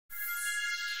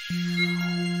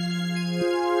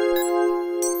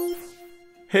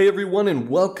Hey everyone, and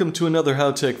welcome to another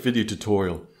Howtech video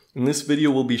tutorial. In this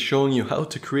video we'll be showing you how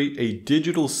to create a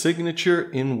digital signature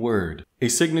in Word. A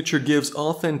signature gives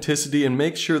authenticity and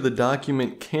makes sure the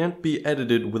document can't be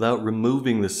edited without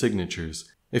removing the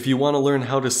signatures. If you want to learn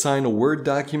how to sign a Word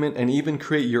document and even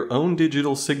create your own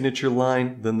digital signature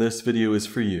line, then this video is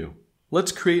for you.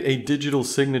 Let's create a digital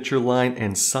signature line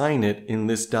and sign it in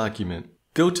this document.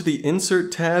 Go to the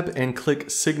Insert tab and click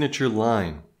Signature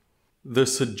Line. The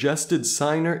suggested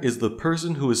signer is the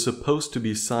person who is supposed to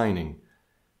be signing.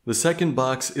 The second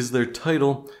box is their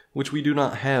title, which we do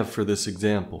not have for this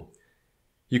example.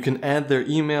 You can add their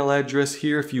email address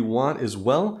here if you want as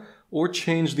well, or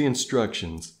change the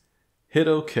instructions. Hit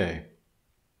OK.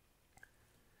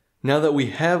 Now that we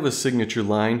have a signature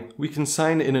line, we can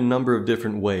sign it in a number of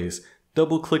different ways.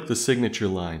 Double-click the signature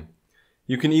line.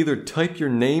 You can either type your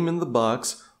name in the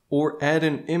box or add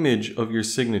an image of your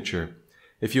signature.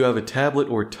 If you have a tablet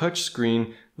or touch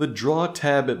screen, the Draw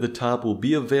tab at the top will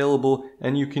be available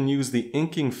and you can use the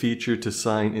inking feature to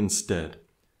sign instead.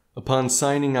 Upon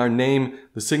signing our name,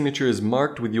 the signature is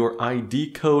marked with your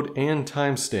ID code and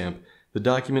timestamp. The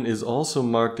document is also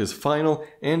marked as final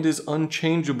and is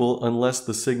unchangeable unless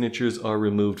the signatures are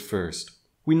removed first.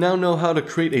 We now know how to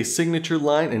create a signature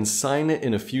line and sign it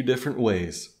in a few different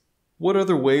ways. What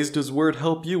other ways does Word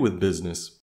help you with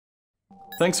business?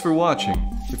 Thanks for watching.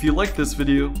 If you liked this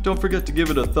video, don't forget to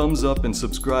give it a thumbs up and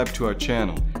subscribe to our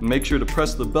channel. And make sure to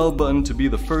press the bell button to be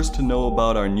the first to know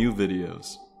about our new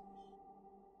videos.